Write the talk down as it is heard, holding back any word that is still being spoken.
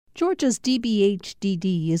Georgia's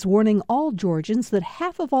DBHDD is warning all Georgians that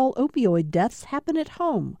half of all opioid deaths happen at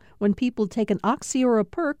home when people take an Oxy or a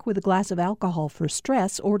Perk with a glass of alcohol for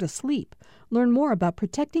stress or to sleep. Learn more about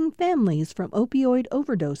protecting families from opioid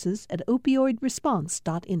overdoses at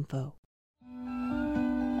opioidresponse.info.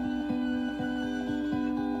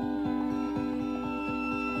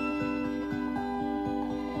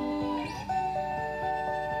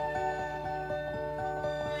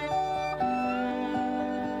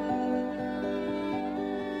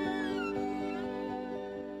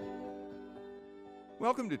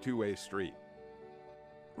 Welcome to Two-Way Street.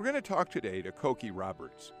 We're going to talk today to Cokie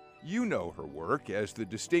Roberts. You know her work as the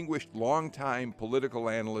distinguished longtime political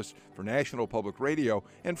analyst for National Public Radio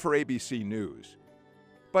and for ABC News.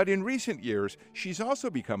 But in recent years, she's also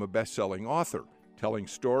become a best-selling author, telling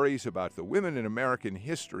stories about the women in American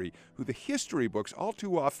history who the history books all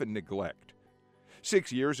too often neglect.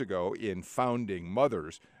 6 years ago, in Founding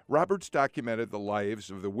Mothers, Roberts documented the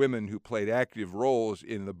lives of the women who played active roles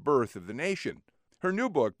in the birth of the nation. Her new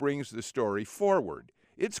book brings the story forward.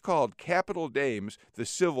 It's called Capital Dames, the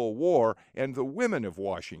Civil War, and the Women of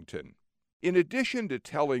Washington. In addition to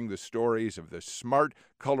telling the stories of the smart,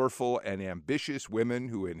 colorful, and ambitious women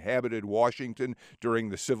who inhabited Washington during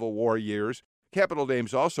the Civil War years, Capital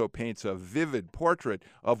Dames also paints a vivid portrait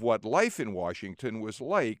of what life in Washington was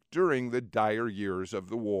like during the dire years of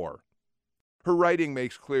the war. Her writing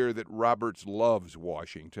makes clear that Roberts loves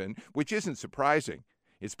Washington, which isn't surprising.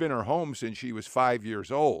 It's been her home since she was 5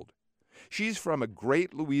 years old. She's from a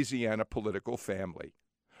great Louisiana political family.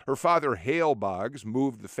 Her father, Hale Boggs,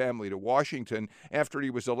 moved the family to Washington after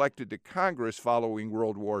he was elected to Congress following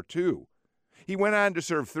World War II. He went on to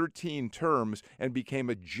serve 13 terms and became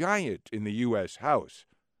a giant in the U.S. House.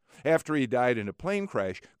 After he died in a plane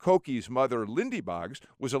crash, Cokie's mother, Lindy Boggs,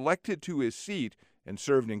 was elected to his seat and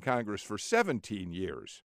served in Congress for 17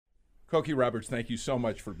 years. Cokie Roberts, thank you so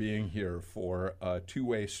much for being here for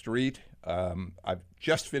Two-Way Street. I've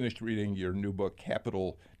just finished reading your new book,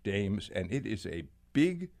 Capital Dames, and it is a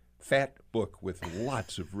big, fat book with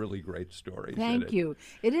lots of really great stories. Thank you.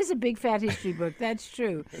 It is a big, fat history book. That's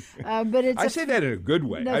true. But it's I say that in a good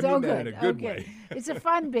way. No, I mean that good. in a good Okay. way. It's a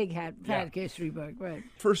fun, big, fat history book, right?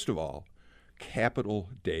 First of all, Capital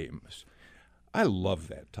Dames. I love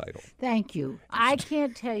that title. Thank you. I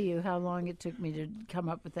can't tell you how long it took me to come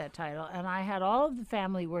up with that title. And I had all of the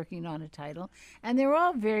family working on a title, and they were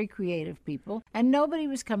all very creative people, and nobody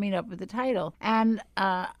was coming up with a title. And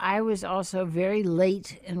I was also very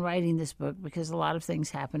late in writing this book because a lot of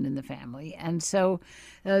things happened in the family. And so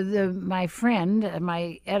my friend,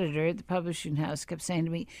 my editor at the publishing house, kept saying to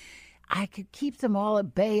me, I could keep them all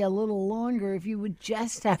at bay a little longer if you would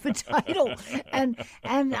just have a title.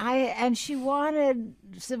 and she wanted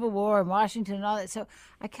Civil War and Washington and all that. So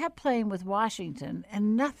I kept playing with Washington,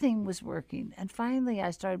 and nothing was working. And finally,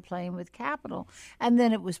 I started playing with Capital, and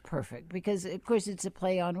then it was perfect because, of course, it's a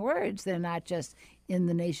play on words. They're not just in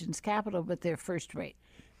the nation's capital, but they're first rate.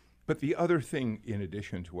 But the other thing, in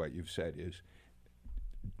addition to what you've said, is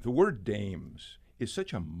the word dames is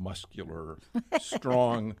such a muscular,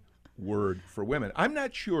 strong word for women. I'm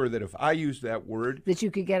not sure that if I used that word that you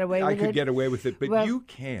could get away with it. I could get away with it, but you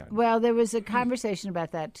can. Well, there was a conversation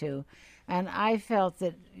about that too. And I felt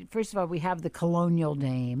that, first of all, we have the colonial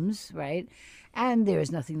dames, right? And there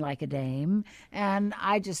is nothing like a dame. And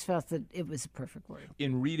I just felt that it was a perfect word.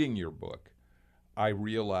 In reading your book, I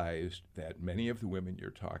realized that many of the women you're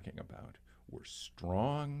talking about were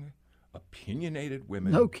strong, opinionated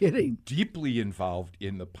women. No kidding. Deeply involved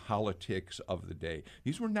in the politics of the day.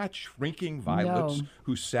 These were not shrinking violets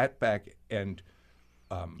who sat back and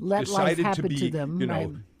let life decided happen to be, to them, right?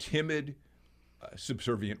 Timid,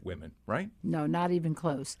 subservient women, right? No, not even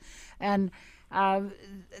close. And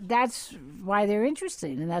that's why they're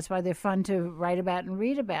interesting, and that's why they're fun to write about and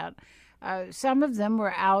read about. Some of them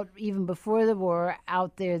were out even before the war,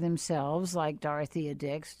 out there themselves, like Dorothea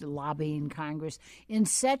Dix, lobbying Congress in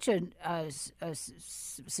such a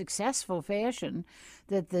successful fashion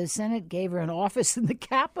that the Senate gave her an office in the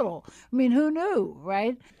Capitol. I mean, who knew,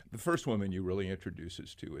 right? The first woman you really introduce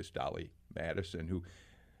us to is Dolly Madison, who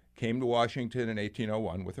came to Washington in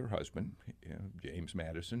 1801 with her husband, James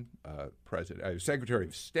Madison, Secretary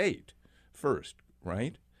of State first,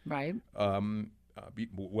 right? Right.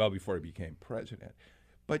 Well before he became president.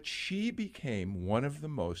 But she became one of the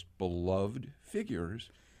most beloved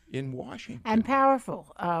figures in Washington. And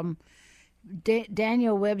powerful.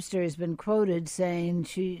 Daniel Webster has been quoted saying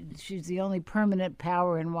she's the only permanent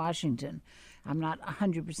power in Washington. I'm not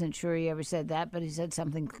 100% sure he ever said that, but he said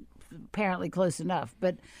something apparently close enough.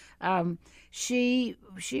 But she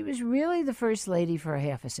was really the first lady for a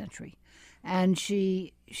half a century. And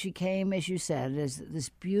she she came, as you said, as this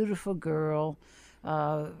beautiful girl,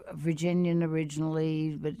 Virginian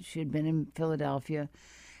originally, but she had been in Philadelphia,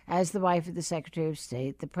 as the wife of the Secretary of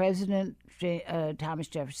State. The President, Thomas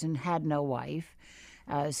Jefferson, had no wife.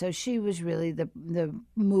 So she was really the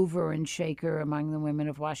mover and shaker among the women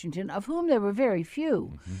of Washington, of whom there were very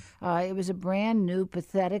few. It was a brand new,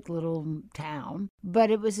 pathetic little town,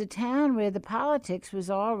 but it was a town where the politics was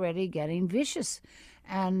already getting vicious.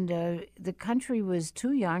 And the country was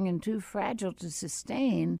too young and too fragile to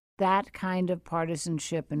sustain that kind of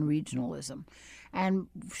partisanship and regionalism. And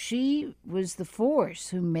she was the force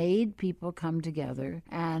who made people come together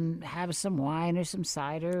and have some wine or some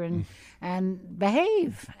cider and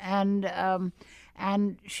behave. And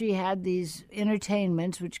she had these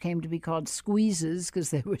entertainments, which came to be called squeezes because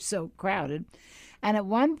they were so crowded. And at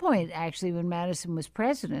one point, actually, when Madison was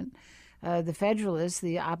president, the Federalists,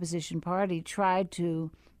 the opposition party, tried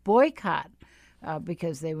to boycott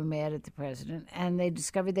because they were mad at the president, and they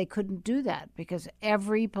discovered they couldn't do that because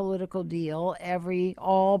every political deal,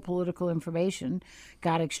 all political information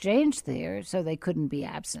got exchanged there, so they couldn't be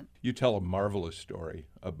absent. You tell a marvelous story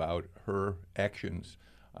about her actions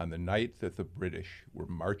on the night that the British were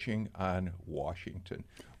marching on Washington.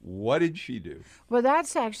 What did she do? Well,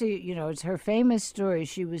 that's actually, it's her famous story.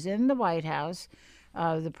 She was in the White House.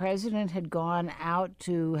 The president had gone out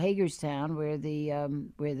to Hagerstown, or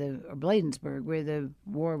Bladensburg, where the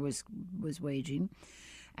war was waging,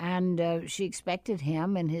 and she expected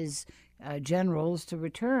him and his generals to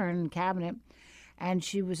return, cabinet, and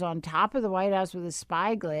she was on top of the White House with a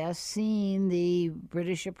spyglass, seeing the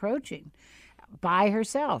British approaching by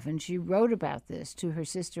herself, and she wrote about this to her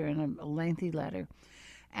sister in a lengthy letter,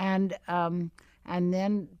 and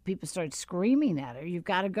then people started screaming at her, "You've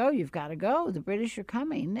got to go, you've got to go. The British are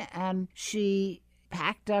coming." And she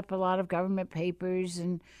packed up a lot of government papers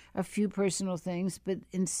and a few personal things, but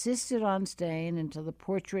insisted on staying until the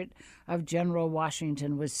portrait of General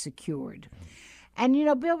Washington was secured. And,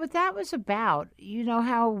 Bill, what that was about,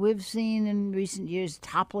 how we've seen in recent years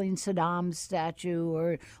toppling Saddam's statue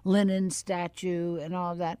or Lenin's statue and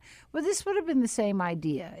all of that. Well, this would have been the same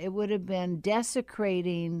idea. It would have been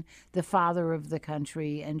desecrating the father of the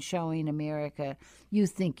country and showing America, you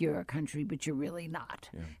think you're a country, but you're really not.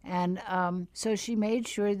 Yeah. And so she made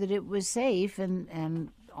sure that it was safe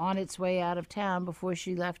and on its way out of town before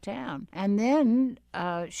she left town. And then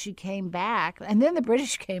she came back, and then the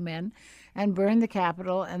British came in and burned the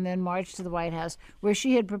Capitol and then marched to the White House, where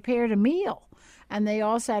she had prepared a meal. And they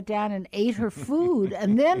all sat down and ate her food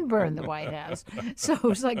and then burned the White House. So it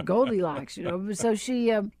was like Goldilocks, So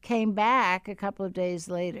she came back a couple of days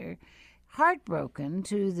later, heartbroken,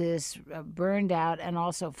 to this burned out and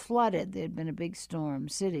also flooded, there had been a big storm,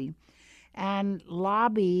 city, and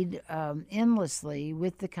lobbied endlessly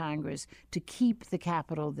with the Congress to keep the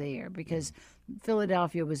Capitol there because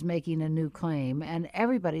Philadelphia was making a new claim, and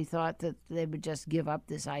everybody thought that they would just give up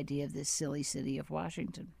this idea of this silly city of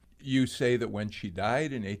Washington. You say that when she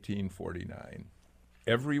died in 1849,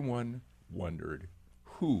 everyone wondered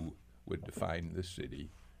who would define the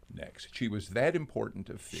city next. She was that important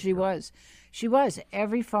a figure. She was.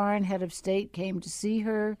 Every foreign head of state came to see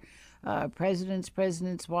her.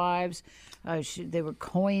 Presidents' wives. There were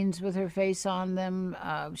coins with her face on them.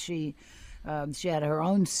 She had her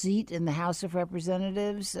own seat in the House of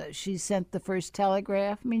Representatives. She sent the first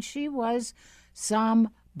telegraph. I mean, she was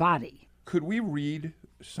somebody. Could we read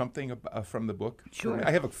something from the book? Sure. I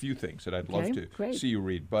have a few things that I'd love to see you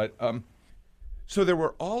read. But so there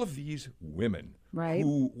were all of these women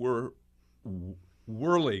who were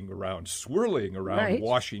swirling around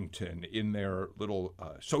Washington in their little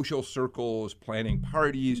social circles, planning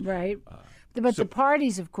parties. Right. But the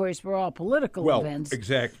parties, of course, were all political events.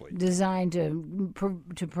 Exactly. Designed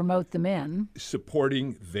to promote the men.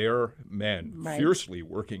 Supporting their men, fiercely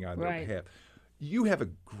working on their behalf. You have a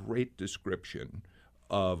great description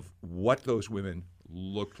of what those women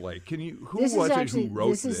looked like. Who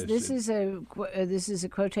wrote this? This is a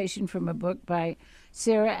quotation from a book by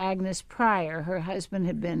Sarah Agnes Pryor. Her husband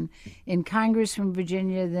had been in Congress from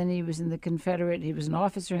Virginia. Then he was he was an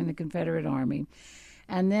officer in the Confederate Army.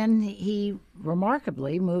 And then he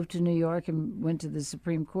remarkably moved to New York and went to the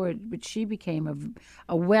Supreme Court, but she became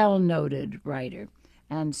a well-noted writer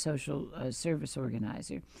and social service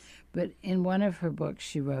organizer. But in one of her books,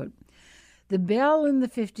 she wrote, "The belle in the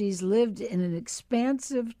 50s lived in an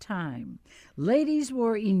expansive time, Ladies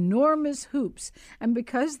wore enormous hoops, and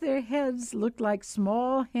because their heads looked like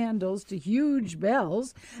small handles to huge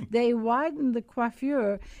bells, they widened the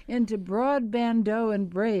coiffure into broad bandeaux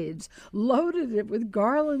and braids, loaded it with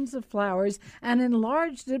garlands of flowers, and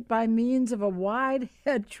enlarged it by means of a wide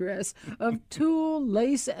headdress of tulle,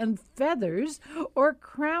 lace, and feathers, or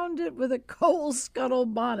crowned it with a coal scuttle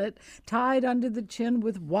bonnet tied under the chin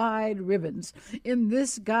with wide ribbons. In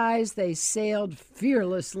this guise, they sailed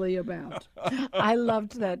fearlessly about. I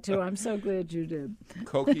loved that, too. I'm so glad you did.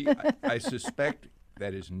 Cokie, I suspect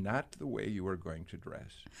that is not the way you are going to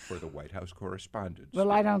dress for the White House Correspondents' Well,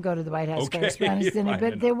 Dinner. I don't go to the White House Okay. Correspondents' Dinner, I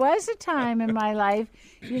but know. there was a time in my life,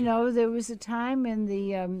 there was a time in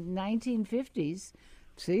the 1950s,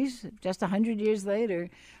 just 100 years later,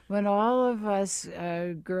 when all of us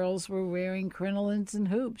girls were wearing crinolines and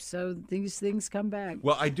hoops. So these things come back.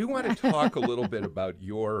 Well, I do want to talk a little bit about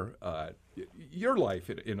your life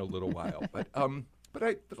in a little while, but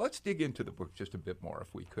let's dig into the book just a bit more,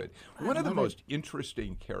 if we could. One of the most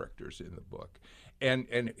interesting characters in the book,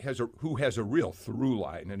 and who has a real through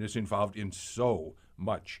line and is involved in so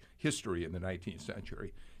much history in the 19th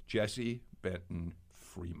century, Jessie Benton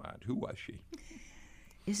Fremont. Who was she?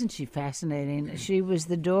 Isn't she fascinating? She was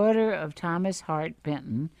the daughter of Thomas Hart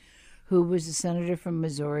Benton, who was a senator from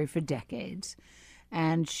Missouri for decades.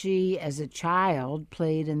 And she, as a child,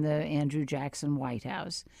 played in the Andrew Jackson White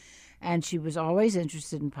House. And she was always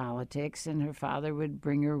interested in politics, and her father would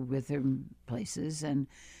bring her with him places.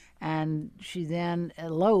 And she then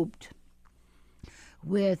eloped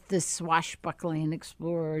with the swashbuckling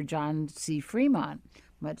explorer John C. Fremont,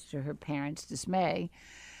 much to her parents' dismay.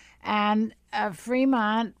 And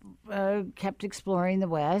Fremont kept exploring the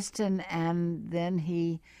West, and then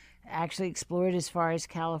he actually explored as far as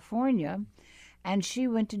California, and she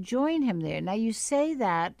went to join him there. Now, you say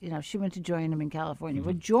that, she went to join him in California.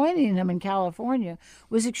 Well, joining him in California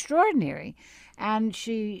was extraordinary, and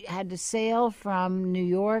she had to sail from New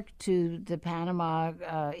York to the Panama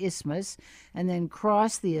Isthmus and then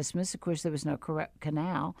cross the isthmus. Of course, there was no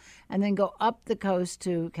canal, and then go up the coast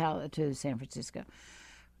to San Francisco.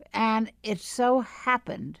 And it so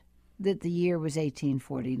happened that the year was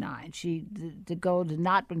 1849. The gold had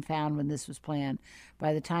not been found when this was planned.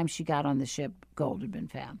 By the time she got on the ship, gold had been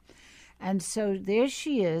found. And so there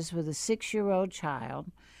she is with a 6-year-old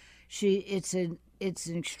child. It's an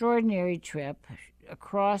extraordinary trip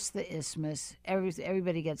across the isthmus.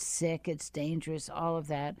 Everybody gets sick. It's dangerous, all of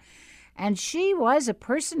that. And she was a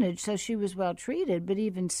personage, so she was well treated, but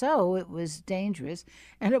even so, it was dangerous.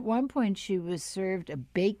 And at one point, she was served a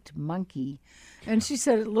baked monkey, and she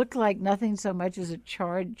said it looked like nothing so much as a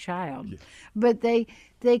charred child. Yeah. But they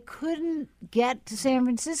couldn't get to San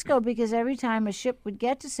Francisco because every time a ship would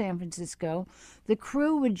get to San Francisco, the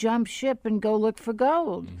crew would jump ship and go look for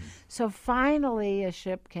gold. Mm-hmm. So finally, a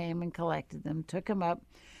ship came and collected them, took them up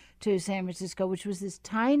to San Francisco, which was this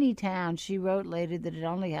tiny town. She wrote later that it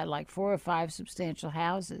only had like 4 or 5 substantial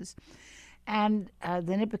houses. And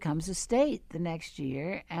then it becomes a state the next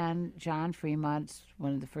year, and John Fremont's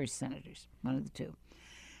one of the first senators, one of the 2.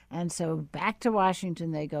 And so back to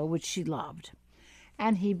Washington they go, which she loved.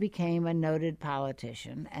 And he became a noted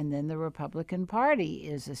politician, and then the Republican Party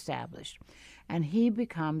is established. And he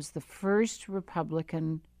becomes the first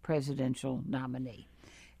Republican presidential nominee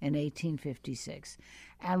in 1856.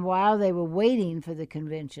 And while they were waiting for the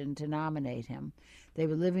convention to nominate him, they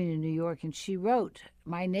were living in New York, and she wrote,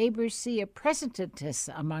 "My neighbors see a precipitous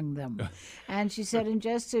among them." And she said, and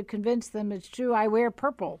just to convince them it's true, I wear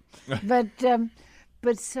purple.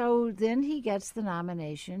 But so then he gets the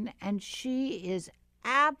nomination, and she is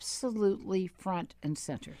absolutely front and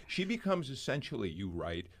center. She becomes essentially, you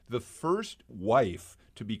write, the first wife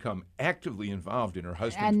to become actively involved in her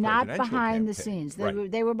husband's and not presidential behind campaign. the scenes.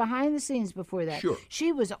 Right. They were behind the scenes before that. Sure.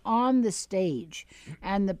 She was on the stage,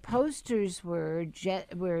 and the posters were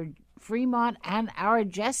Fremont and our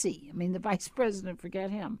Jesse. I mean, the vice president, forget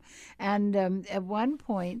him. And at one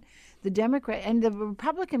point, the Democrat and the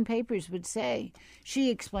Republican papers would say, she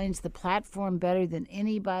explains the platform better than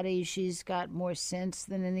anybody. She's got more sense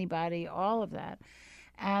than anybody, all of that.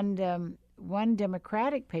 And one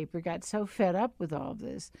Democratic paper got so fed up with all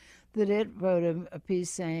this that it wrote a piece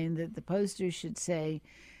saying that the posters should say,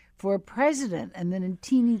 for president, and then in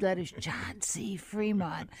teeny letters, John C.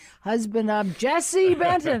 Fremont, husband of Jessie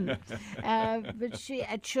Benton.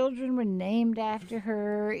 But children were named after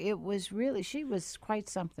her. It was really, she was quite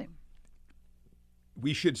something.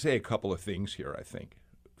 We should say a couple of things here, I think.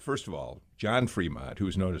 First of all, John Fremont, who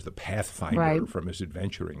was known as the Pathfinder from his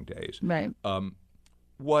adventuring days,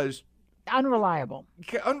 was unreliable.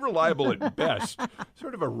 Unreliable at best,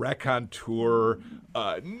 sort of a raconteur.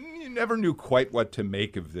 You never knew quite what to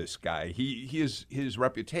make of this guy. His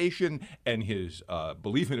reputation and his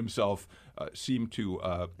belief in himself seemed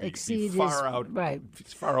to Exceed be far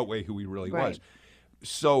outweigh who he really was.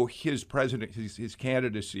 So his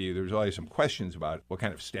candidacy, there's always some questions about what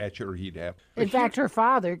kind of stature he'd have. In fact, her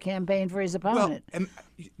father campaigned for his opponent. Well,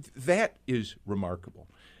 and that is remarkable,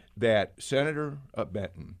 that Senator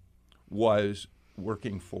Benton was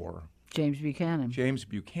working for James Buchanan.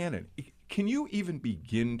 Can you even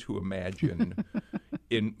begin to imagine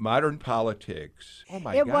in modern politics? Oh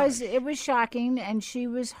my God! It was shocking, and she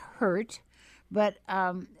was hurt. But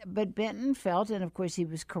Benton felt, and of course he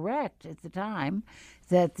was correct at the time,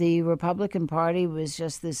 that the Republican Party was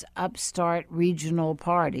just this upstart regional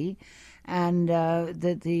party, and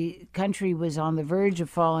that the country was on the verge of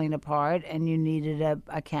falling apart, and you needed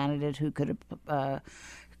a candidate who could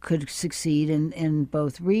succeed in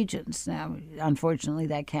both regions. Now, unfortunately,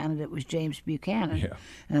 that candidate was James Buchanan,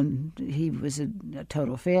 and he was a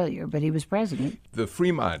total failure, but he was president. The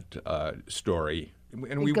Fremont story.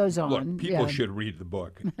 And it goes on. Look, people should read the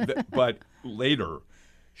book. But later,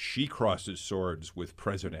 she crosses swords with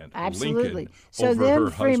President Lincoln over her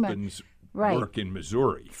husband's work in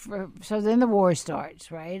Missouri. So then the war starts,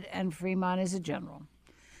 right? And Fremont is a general.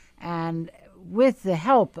 And with the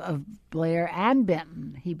help of Blair and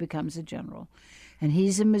Benton, he becomes a general. And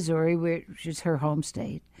he's in Missouri, which is her home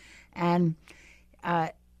state. And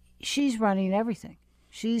she's running everything.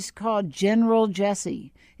 She's called General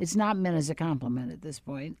Jessie. It's not meant as a compliment at this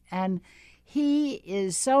point. And he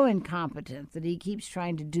is so incompetent that he keeps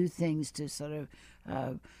trying to do things to sort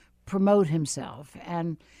of promote himself.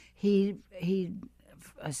 And he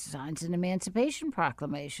signs an Emancipation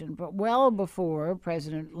Proclamation, but well before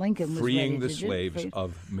President Lincoln was freeing ready the slaves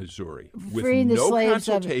of Missouri, with no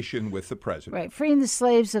consultation with the president. Right, freeing the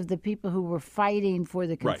slaves of the people who were fighting for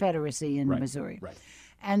the Confederacy in Missouri. Right.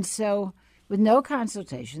 And so, with no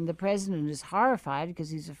consultation, the president is horrified because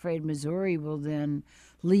he's afraid Missouri will then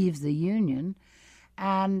leave the Union,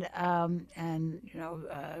 and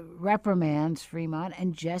reprimands Fremont.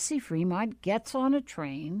 And Jesse Fremont gets on a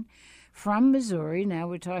train from Missouri. Now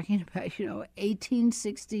we're talking about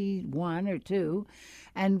 1861 or 2,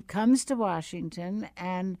 and comes to Washington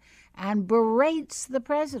and berates the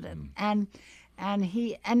president. And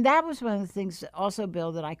that was one of the things also,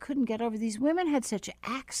 Bill, that I couldn't get over. These women had such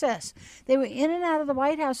access. They were in and out of the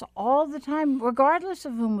White House all the time, regardless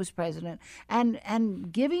of whom was president,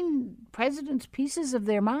 and giving presidents pieces of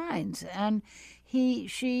their minds. And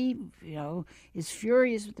she is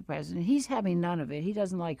furious with the president. He's having none of it. He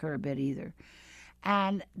doesn't like her a bit either.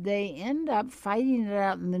 And they end up fighting it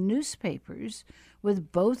out in the newspapers,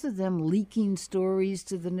 with both of them leaking stories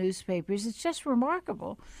to the newspapers. It's just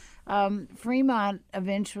remarkable. Fremont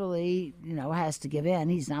eventually, has to give in.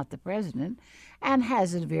 He's not the president, and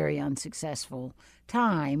has a very unsuccessful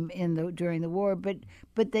time during the war.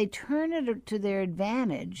 But they turn it to their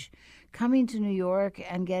advantage, coming to New York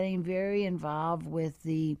and getting very involved with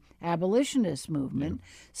the abolitionist movement,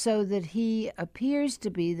 so that he appears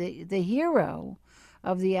to be the hero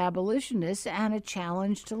of the abolitionists and a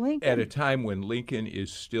challenge to Lincoln. At a time when Lincoln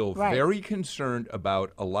is still very concerned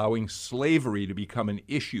about allowing slavery to become an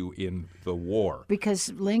issue in the war.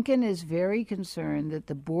 Because Lincoln is very concerned that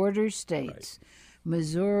the border states,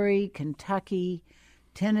 Missouri, Kentucky,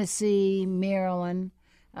 Tennessee, Maryland,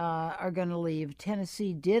 are going to leave.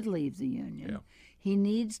 Tennessee did leave the Union. Yeah. He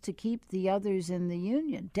needs to keep the others in the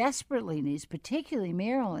Union, desperately needs, particularly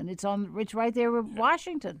Maryland. It's right there with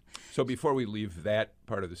Washington. So before we leave that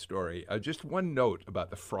part of the story, just one note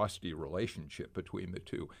about the frosty relationship between the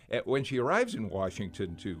two. When she arrives in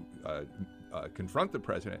Washington to confront the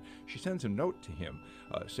president, she sends a note to him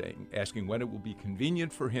asking when it will be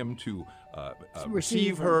convenient for him to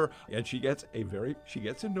receive her, and she gets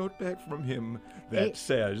a note back from him that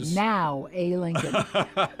says, "Now, A. Lincoln."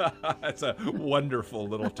 That's a wonderful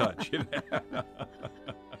little touch.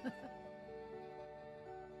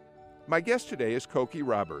 My guest today is Cokie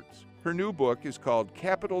Roberts. Her new book is called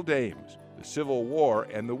Capital Dames: The Civil War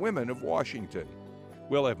and the Women of Washington.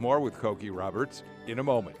 We'll have more with Cokie Roberts in a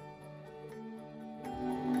moment.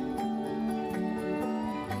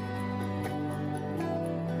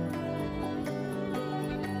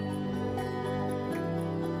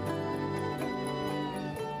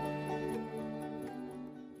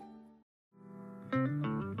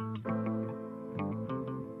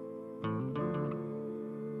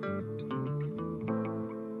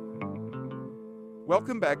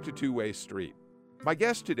 Welcome back to Two-Way Street. My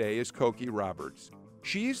guest today is Cokie Roberts.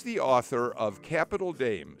 She's the author of Capital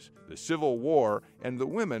Dames, The Civil War, and the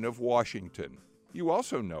Women of Washington. You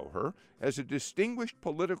also know her as a distinguished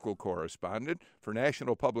political correspondent for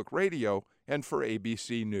National Public Radio and for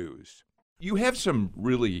ABC News. You have some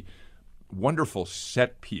really wonderful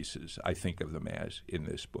set pieces, I think of them as, in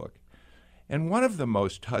this book. And one of the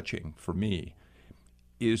most touching for me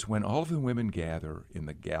is when all of the women gather in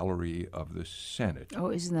the gallery of the Senate. Oh,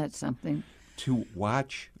 isn't that something? To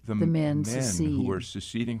watch the men who are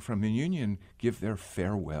seceding from the Union give their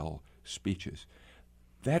farewell speeches.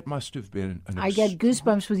 That must have been I get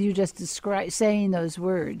goosebumps with you just saying those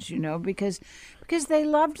words, because they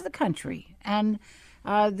loved the country. And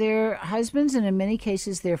their husbands, and in many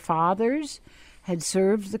cases their fathers, had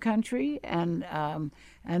served the country, and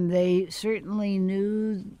they certainly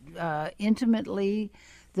knew intimately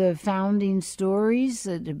the founding stories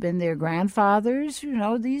that had been their grandfathers.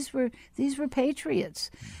 These were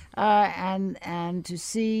patriots, and to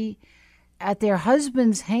see at their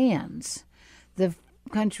husbands' hands the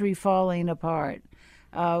country falling apart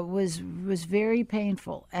was very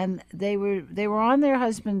painful. And they were on their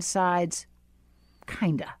husbands' sides,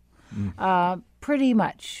 kinda. Pretty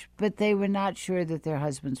much, but they were not sure that their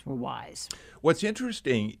husbands were wise. What's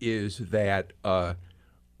interesting is that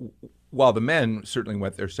while the men certainly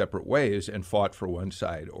went their separate ways and fought for one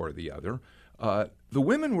side or the other, the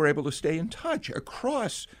women were able to stay in touch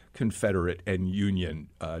across Confederate and Union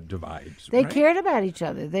divides. They right? cared about each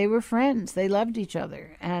other. They were friends. They loved each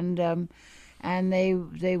other, and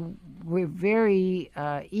they were very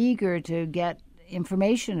eager to get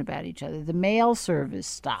information about each other. The mail service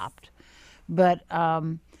stopped, but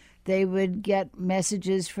they would get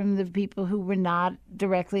messages from the people who were not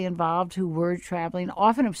directly involved, who were traveling.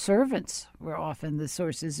 Often of servants were often the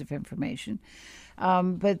sources of information.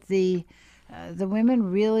 But the women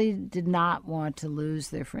really did not want to lose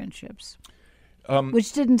their friendships,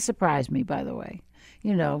 which didn't surprise me, by the way.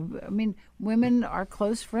 Women are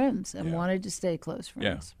close friends and wanted to stay close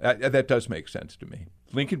friends. Yeah, that does make sense to me.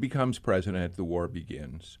 Lincoln becomes president, the war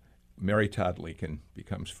begins. Mary Todd Lincoln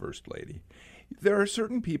becomes First Lady. There are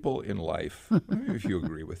certain people in life, if you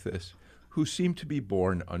agree with this, who seem to be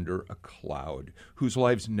born under a cloud, whose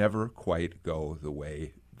lives never quite go the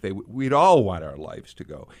way we'd all want our lives to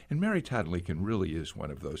go. And Mary Todd Lincoln really is one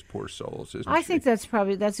of those poor souls, isn't she? I think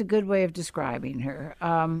that's a good way of describing her,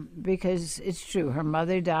 because it's true. Her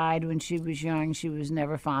mother died when she was young. She was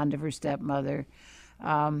never fond of her stepmother.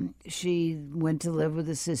 She went to live with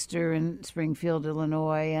a sister in Springfield,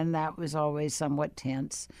 Illinois, and that was always somewhat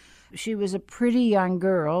tense. She was a pretty young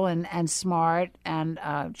girl and smart and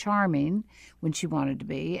charming when she wanted to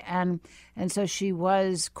be, and so she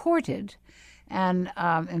was courted. And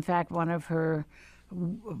in fact, one of her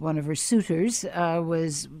suitors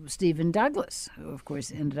was Stephen Douglas, who of course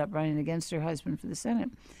ended up running against her husband for the Senate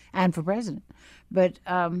and for president. But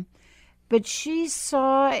she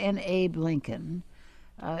saw in Abe Lincoln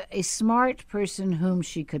a smart person whom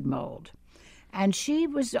she could mold, and she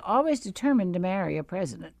was always determined to marry a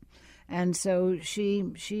president. And so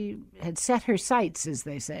she had set her sights, as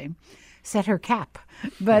they say, set her cap.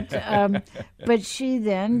 But she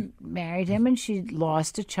then married him, and she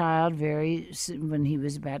lost a child when he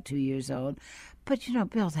was about 2 years old. But,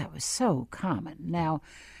 Bill, that was so common. Now,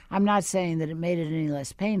 I'm not saying that it made it any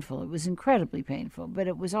less painful. It was incredibly painful, but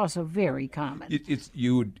it was also very common. As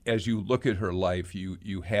you look at her life,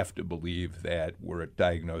 you have to believe that were it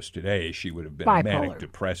diagnosed today, she would have been bipolar. a manic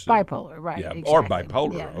depressive. Bipolar, right? Yeah, exactly. or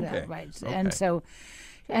bipolar. Yeah, okay, yeah, right. Okay.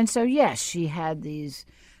 And so yes, she had these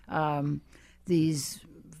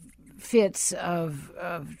fits of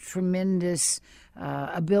tremendous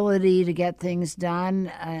ability to get things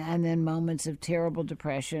done, and then moments of terrible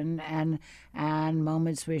depression, and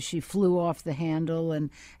moments where she flew off the handle and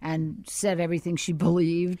said everything she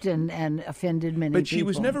believed and offended many people. But she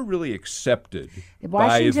was never really accepted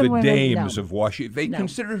Washington by the dames no. of Washington. They No.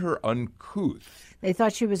 considered her uncouth. They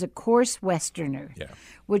thought she was a coarse Westerner, Yeah.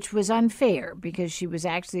 which was unfair because she was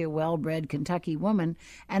actually a well-bred Kentucky woman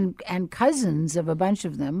and cousins of a bunch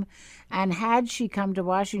of them. And had she come to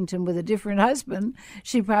Washington with a different husband,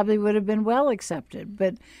 she probably would have been well accepted.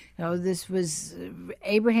 But this was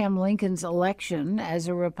Abraham Lincoln's election as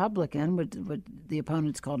a Republican, what the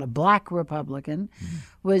opponents called a black Republican,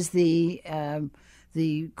 was the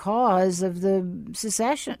cause of the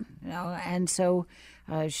secession. And so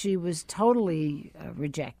she was totally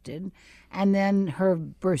rejected, and then her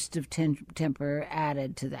burst of temper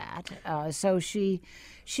added to that. So she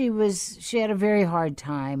had a very hard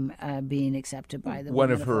time being accepted by the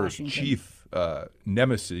One of her Washington. chief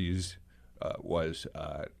nemeses was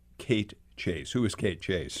Kate Chase. Who is Kate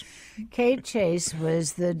Chase? Kate Chase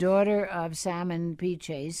was the daughter of Salmon P.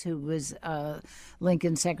 Chase, who was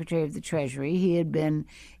Lincoln's Secretary of the Treasury. He had been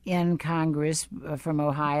in Congress from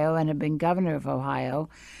Ohio and had been governor of Ohio.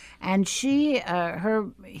 And he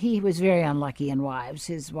was very unlucky in wives.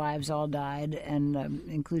 His wives all died, and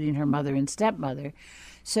including her mother and stepmother.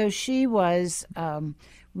 So she was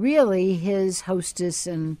really his hostess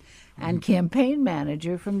and campaign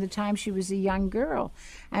manager from the time she was a young girl.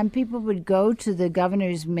 And people would go to the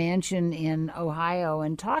governor's mansion in Ohio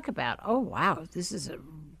and talk about, oh, wow, this is a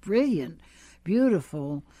brilliant,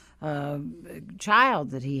 beautiful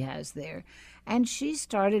child that he has there. And she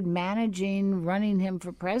started running him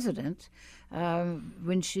for president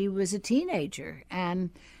when she was a teenager.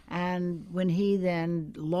 And when he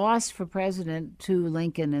then lost for president to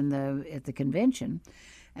Lincoln at the convention,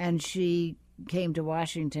 and she came to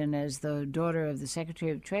Washington as the daughter of the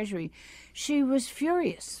Secretary of Treasury, she was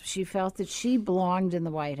furious. She felt that she belonged in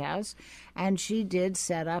the White House, and she did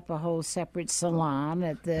set up a whole separate salon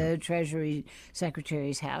at the Treasury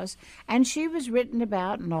Secretary's house. And she was written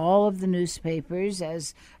about in all of the newspapers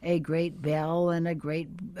as a great belle and a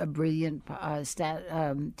brilliant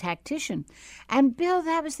tactician. And Bill,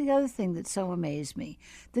 that was the other thing that so amazed me.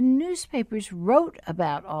 The newspapers wrote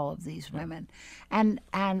about all of these women. And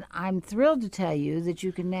I'm thrilled to tell you that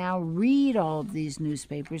you can now read all of these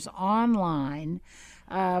newspapers online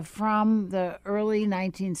from the early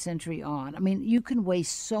 19th century on. I mean, you can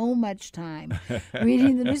waste so much time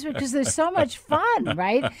reading the newspaper because there's so much fun,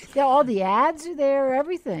 right? All the ads are there,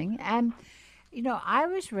 everything. And I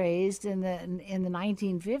was raised in the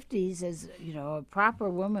 1950s as, a proper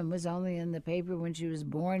woman was only in the paper when she was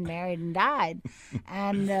born, married, and died.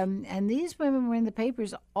 And these women were in the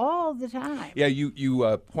papers all the time. Yeah,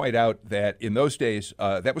 you point out that in those days,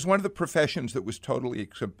 that was one of the professions that was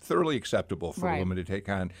thoroughly acceptable for a woman to take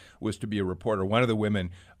on, was to be a reporter. One of the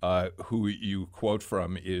women who you quote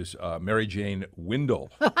from is Mary Jane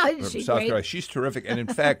Windle from South Carolina. She's terrific. And in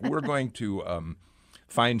fact, we're going to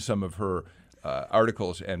find some of her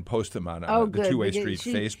articles and post them on the Two-Way Street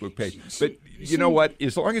Facebook page. But you know what?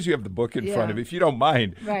 As long as you have the book in front of you, if you don't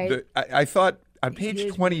mind, I thought on page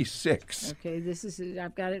 26. Okay,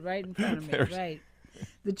 I've got it right in front of me. Right.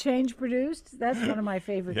 The change produced, that's one of my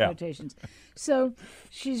favorite quotations. So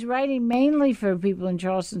she's writing mainly for people in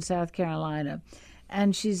Charleston, South Carolina.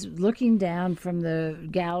 And she's looking down from the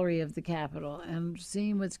gallery of the Capitol and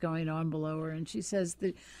seeing what's going on below her. And she says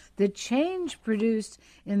that the change produced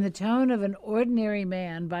in the tone of an ordinary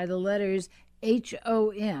man by the letters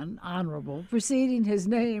H-O-N, honorable, preceding his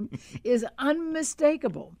name, is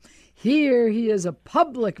unmistakable. Here he is a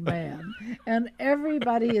public man, and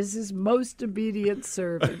everybody is his most obedient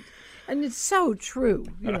servant. And it's so true,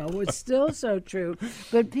 it's still so true,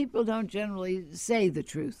 but people don't generally say the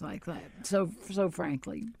truth like that, so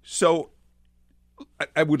frankly. So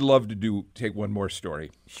I would love to take one more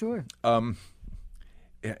story. Sure. And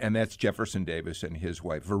that's Jefferson Davis and his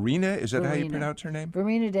wife. Verena, is that how you pronounce her name?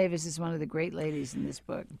 Verena Davis is one of the great ladies in this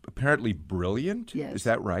book. Apparently brilliant? Yes. Is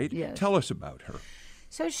that right? Yes. Tell us about her.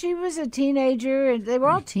 So she was a teenager, and they were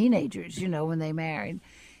all teenagers, when they married,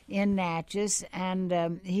 in Natchez,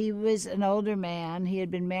 and he was an older man. He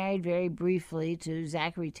had been married very briefly to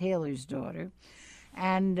Zachary Taylor's daughter,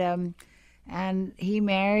 and he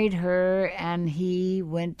married her, and he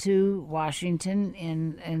went to Washington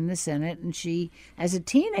in the Senate, and she, as a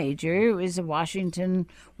teenager, was a Washington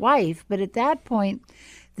wife. But at that point,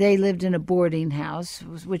 they lived in a boarding house,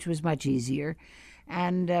 which was much easier,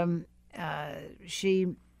 and she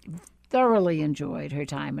thoroughly enjoyed her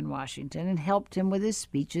time in Washington and helped him with his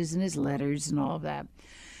speeches and his letters and all of that.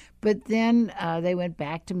 But then they went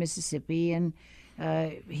back to Mississippi, and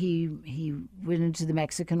he went into the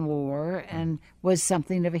Mexican War and was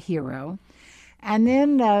something of a hero. And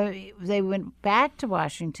then they went back to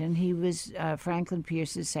Washington. He was Franklin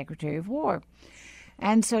Pierce's Secretary of War.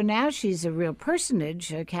 And so now she's a real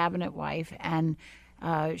personage, a cabinet wife, and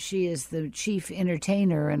she is the chief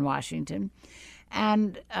entertainer in Washington.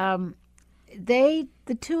 And the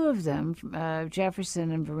two of them,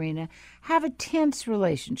 Jefferson and Verena, have a tense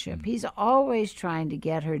relationship. He's always trying to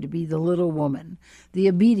get her to be the little woman, the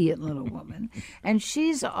obedient little woman. And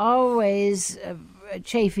she's always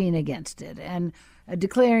chafing against it and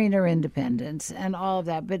declaring her independence and all of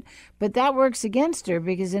that. But that works against her,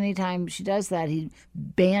 because anytime she does that, he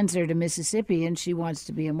bans her to Mississippi, and she wants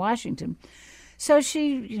to be in Washington. So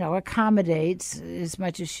she, accommodates as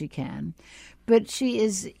much as she can. But she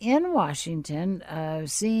is in Washington,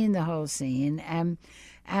 seeing the whole scene and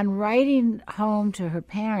writing home to her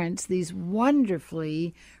parents these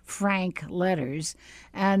wonderfully frank letters.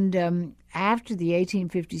 And after the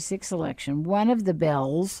 1856 election, one of the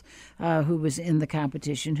belles who was in the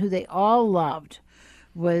competition, who they all loved,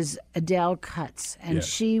 was Adele Cutts, and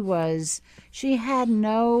Yes. she had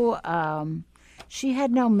no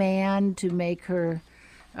man to make her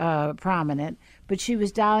prominent, but she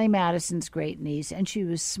was Dolly Madison's great niece, and she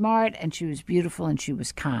was smart, and she was beautiful, and she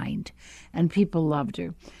was kind, and people loved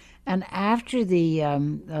her. And after the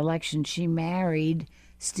election, she married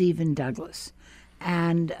Stephen Douglas.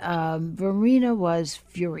 And Verena was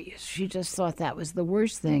furious. She just thought that was the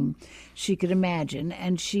worst thing she could imagine.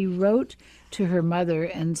 And she wrote to her mother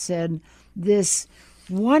and said, "This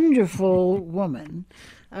wonderful woman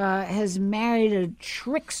has married a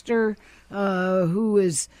trickster who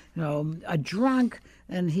is, a drunk,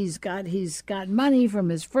 and he's got money from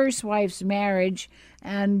his first wife's marriage,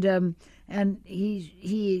 and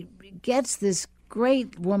he gets this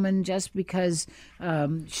great woman just because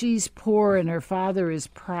she's poor and her father is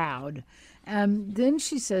proud." And then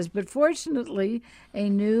she says, "But fortunately, a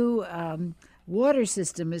new water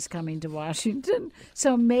system is coming to Washington,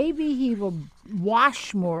 so maybe he will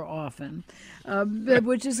wash more often,"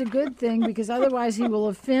 which is a good thing because otherwise he will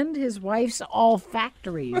offend his wife's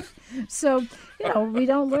olfactories. So, we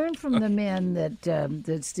don't learn from the men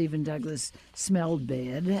that Stephen Douglas smelled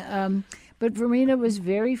bad. But Verena was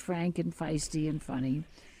very frank and feisty and funny.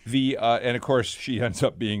 And of course, she ends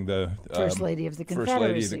up being the First Lady of the Confederacy. First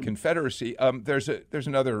Lady of the Confederacy. There's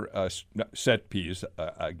another set piece,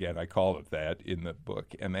 again, I call it that, in the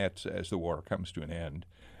book, and that's as the war comes to an end.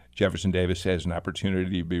 Jefferson Davis has an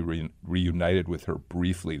opportunity to be reunited with her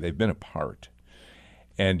briefly. They've been apart.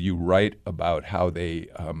 And you write about how they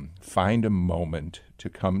find a moment to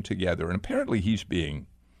come together, and apparently he's being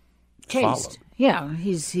followed. Chased. Yeah,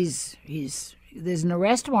 he's there's an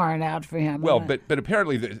arrest warrant out for him. Well, but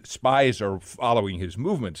apparently the spies are following his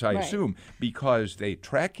movements, I Right. assume, because they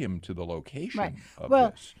track him to the location Right. of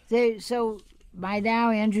Well, this. so by now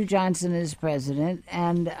Andrew Johnson is president,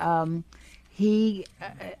 and he,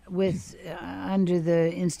 under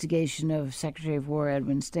the instigation of Secretary of War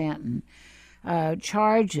Edwin Stanton,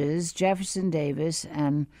 charges Jefferson Davis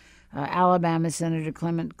and Alabama Senator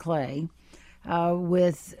Clement Clay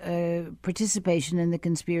with participation in the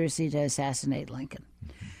conspiracy to assassinate Lincoln.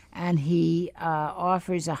 And he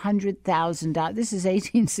offers $100,000. This is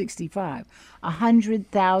 1865,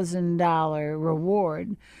 $100,000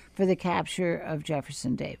 reward for the capture of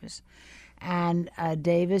Jefferson Davis. And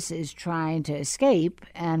Davis is trying to escape,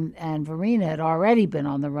 and Verena had already been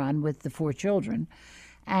on the run with the 4 children.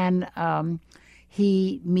 And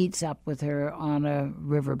he meets up with her on a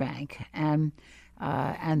riverbank, and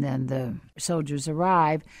then the soldiers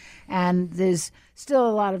arrive, and there's still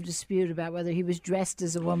a lot of dispute about whether he was dressed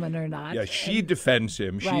as a woman or not. Yeah, she defends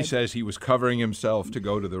him. She Right. says he was covering himself to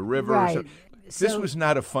go to the river. Right. This So- was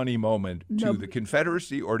not a funny moment to No. the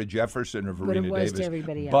Confederacy or to Jefferson or But Verena it was Davis. to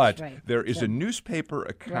everybody else, But right. there is So- a newspaper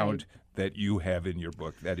account that you have in your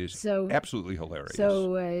book that is absolutely hilarious.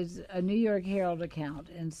 So it's a New York Herald account,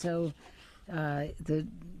 and so the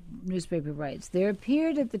newspaper writes, "There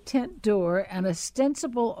appeared at the tent door an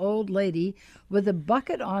ostensible old lady with a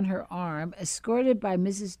bucket on her arm, escorted by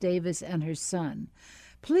Mrs. Davis and her son.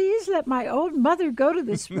 'Please let my old mother go to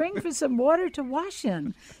the spring for some water to wash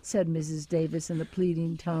in,' said Mrs. Davis in a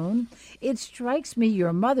pleading tone. 'It strikes me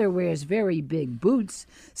your mother wears very big boots,'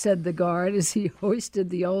 said the guard as he hoisted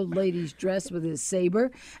the old lady's dress with his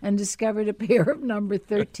saber and discovered a pair of number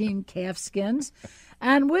 13 calfskins.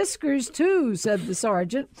 'And whiskers, too,' said the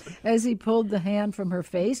sergeant as he pulled the hand from her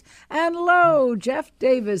face. And lo, Jeff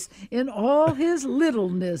Davis in all his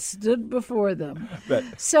littleness stood before them."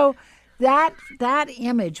 So that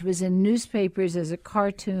image was in newspapers as a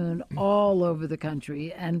cartoon all over the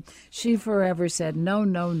country, and she forever said, no,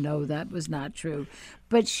 that was not true.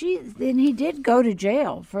 But then he did go to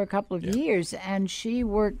jail for a couple of years, and she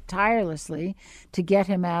worked tirelessly to get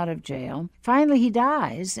him out of jail. Finally, he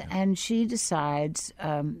dies, and she decides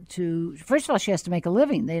first of all, she has to make a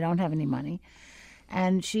living. They don't have any money.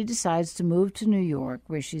 And she decides to move to New York,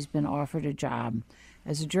 where she's been offered a job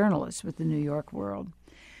as a journalist with the New York World.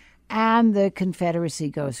 And the Confederacy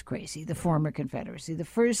goes crazy, the former Confederacy. The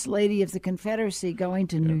First Lady of the Confederacy going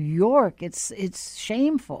to New York, it's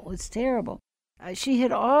shameful, it's terrible. She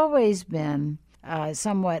had always been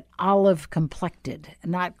somewhat olive-complected,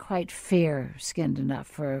 not quite fair-skinned enough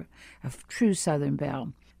for a true Southern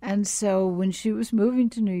belle. And so when she was moving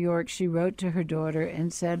to New York, she wrote to her daughter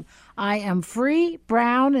and said, I am free,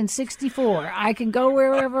 brown, and 64. I can go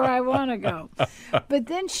wherever I want to go. But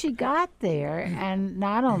then she got there, and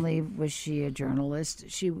not only was she a journalist,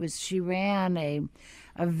 she ran a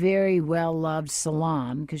very well-loved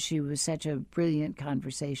salon because she was such a brilliant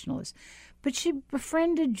conversationalist. But she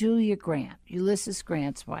befriended Julia Grant, Ulysses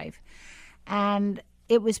Grant's wife, and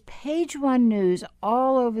it was page one news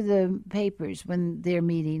all over the papers when their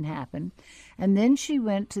meeting happened. And then she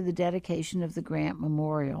went to the dedication of the Grant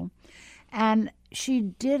Memorial. And she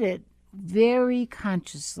did it very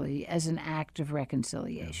consciously as an act of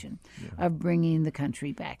reconciliation, of bringing the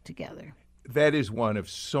country back together. That is one of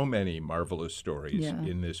so many marvelous stories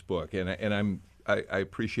in this book. And I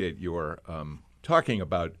appreciate your talking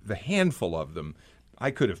about the handful of them. I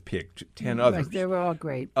could have picked 10 others. They were all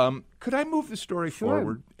great. Could I move the story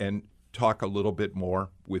forward and talk a little bit more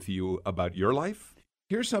with you about your life?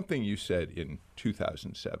 Here's something you said in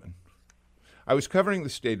 2007. I was covering the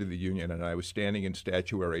State of the Union, and I was standing in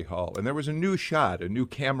Statuary Hall, and there was a new shot, a new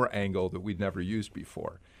camera angle that we'd never used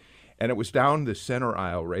before. And it was down the center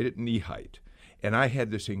aisle, right at knee height. And I had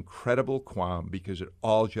this incredible qualm because it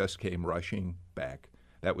all just came rushing back.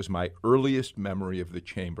 That was my earliest memory of the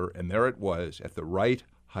chamber, and there it was at the right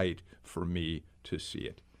height for me to see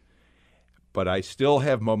it. But I still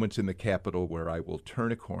have moments in the Capitol where I will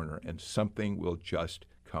turn a corner and something will just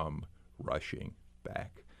come rushing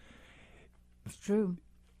back. It's true.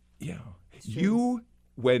 Yeah. It's true. You,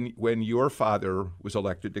 when your father was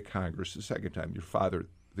elected to Congress the second time, your father,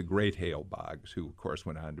 the great Hale Boggs, who, of course,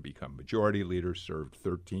 went on to become majority leader, served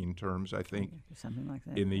 13 terms, I think, something like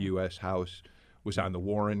that, in the U.S. House, was on the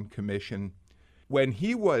Warren Commission. When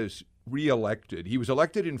he was reelected, he was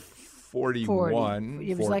elected in 41.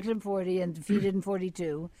 He was elected in 40 and defeated in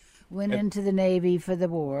 42, went into the Navy for the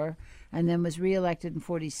war, and then was reelected in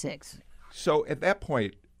 46. So at that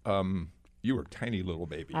point, you were a tiny little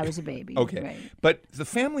baby. I was a baby. Okay. Right. But the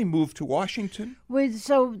family moved to Washington?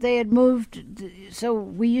 So they had moved. So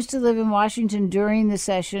we used to live in Washington during the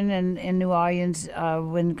session and in New Orleans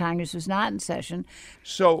when Congress was not in session.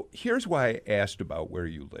 So here's why I asked about where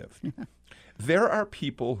you lived. There are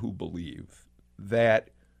people who believe that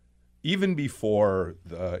even before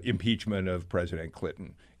the impeachment of President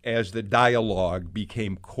Clinton, as the dialogue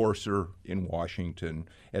became coarser in Washington,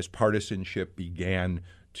 as partisanship began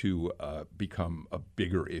to become a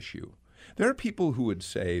bigger issue, there are people who would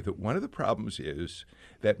say that one of the problems is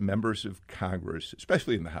that members of Congress,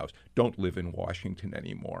 especially in the House, don't live in Washington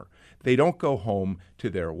anymore. They don't go home to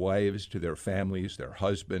their wives, to their families, their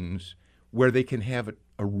husbands, where they can have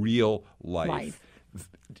a real life.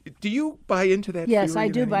 Do you buy into that? Yes, theory I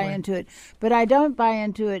do buy into it. But I don't buy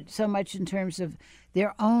into it so much in terms of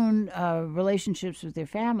their own relationships with their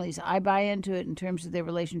families. I buy into it in terms of their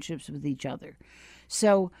relationships with each other.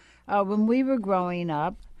 So when we were growing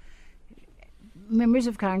up, members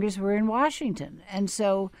of Congress were in Washington. And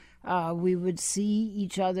so we would see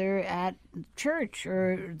each other at church,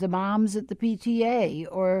 or the moms at the PTA,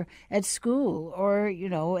 or at school, or,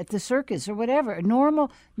 at the circus, or whatever. Normal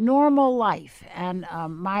life. And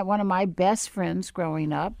one of my best friends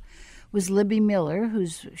growing up was Libby Miller,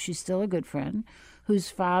 she's still a good friend, whose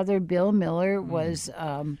father, Bill Miller, was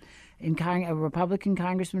a Republican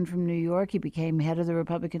congressman from New York. He became head of the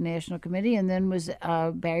Republican National Committee, and then was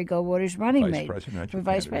Barry Goldwater's running mate for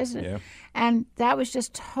vice president. Yeah. And that was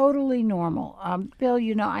just totally normal. Bill,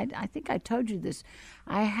 I think I told you this.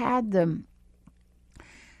 I had the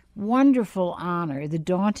wonderful honor, the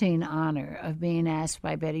daunting honor, of being asked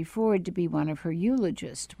by Betty Ford to be one of her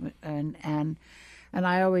eulogists, and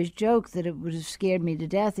I always joke that it would have scared me to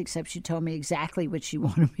death, except she told me exactly what she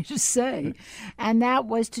wanted me to say. And that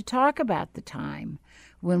was to talk about the time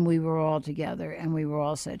when we were all together and we were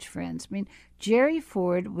all such friends. I mean, Jerry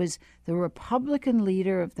Ford was the Republican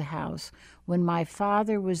leader of the House when my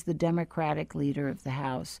father was the Democratic leader of the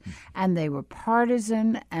House. And they were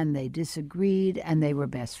partisan, and they disagreed, and they were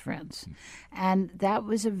best friends. And that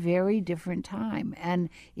was a very different time. And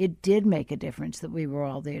it did make a difference that we were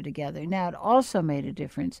all there together. Now, it also made a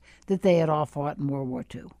difference that they had all fought in World War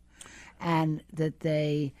II, and that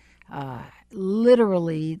they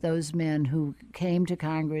literally, those men who came to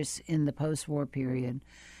Congress in the post-war period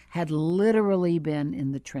had literally been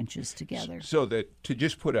in the trenches together. So that to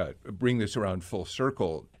just bring this around full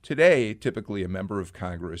circle, today, typically a member of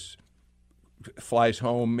Congress flies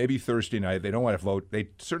home maybe Thursday night. They don't want to vote. They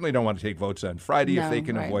certainly don't want to take votes on Friday if they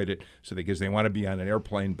can avoid it, because they want to be on an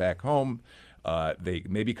airplane back home. They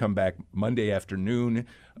maybe come back Monday afternoon.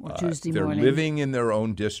 Or Tuesday they're morning. living in their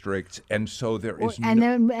own districts, and so there is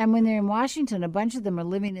and when they're in Washington, a bunch of them are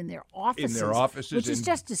living in their offices. Which is and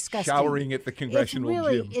just disgusting. showering at the congressional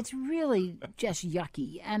gym. It's really just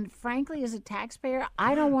yucky. And frankly, as a taxpayer,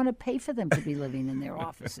 I don't want to pay for them to be living in their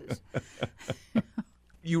offices.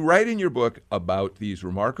 You write in your book about these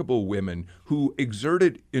remarkable women who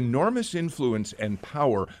exerted enormous influence and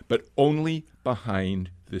power, but only behind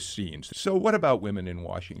the scenes. So what about women in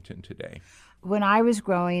Washington today? When I was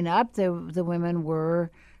growing up, the women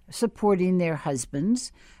were supporting their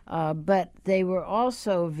husbands, but they were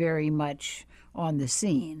also very much on the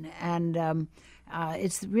scene. And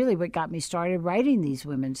it's really what got me started writing these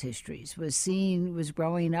women's histories, was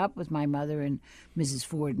growing up with my mother and Mrs.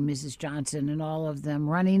 Ford and Mrs. Johnson and all of them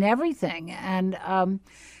running everything. And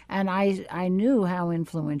I knew how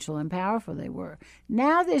influential and powerful they were.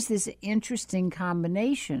 Now there's this interesting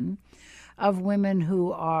combination of women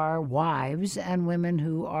who are wives and women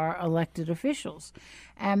who are elected officials.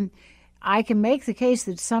 And I can make the case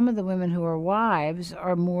that some of the women who are wives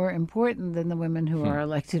are more important than the women who are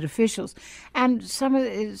elected officials. And some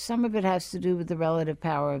of it has to do with the relative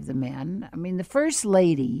power of the men. I mean, the First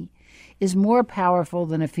Lady is more powerful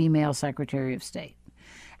than a female Secretary of State.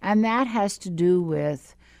 And that has to do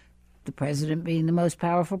with the president being the most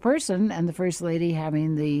powerful person and the First Lady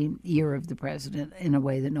having the ear of the president in a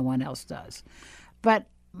way that no one else does. But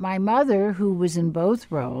my mother, who was in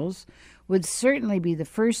both roles, would certainly be the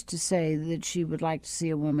first to say that she would like to see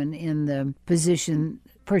a woman in the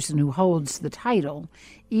person who holds the title,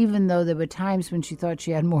 even though there were times when she thought she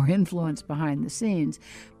had more influence behind the scenes.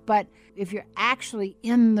 But if you're actually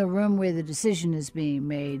in the room where the decision is being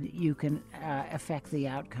made, you can affect the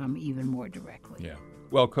outcome even more directly. Yeah.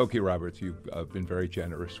 Well, Cokie Roberts, you've been very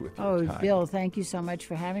generous with your time. Oh, Bill, thank you so much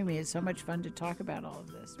for having me. It's so much fun to talk about all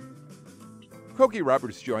of this. Cokie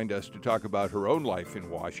Roberts joined us to talk about her own life in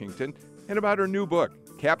Washington and about her new book,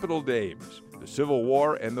 Capital Dames, The Civil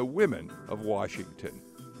War and the Women of Washington.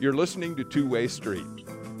 You're listening to Two-Way Street.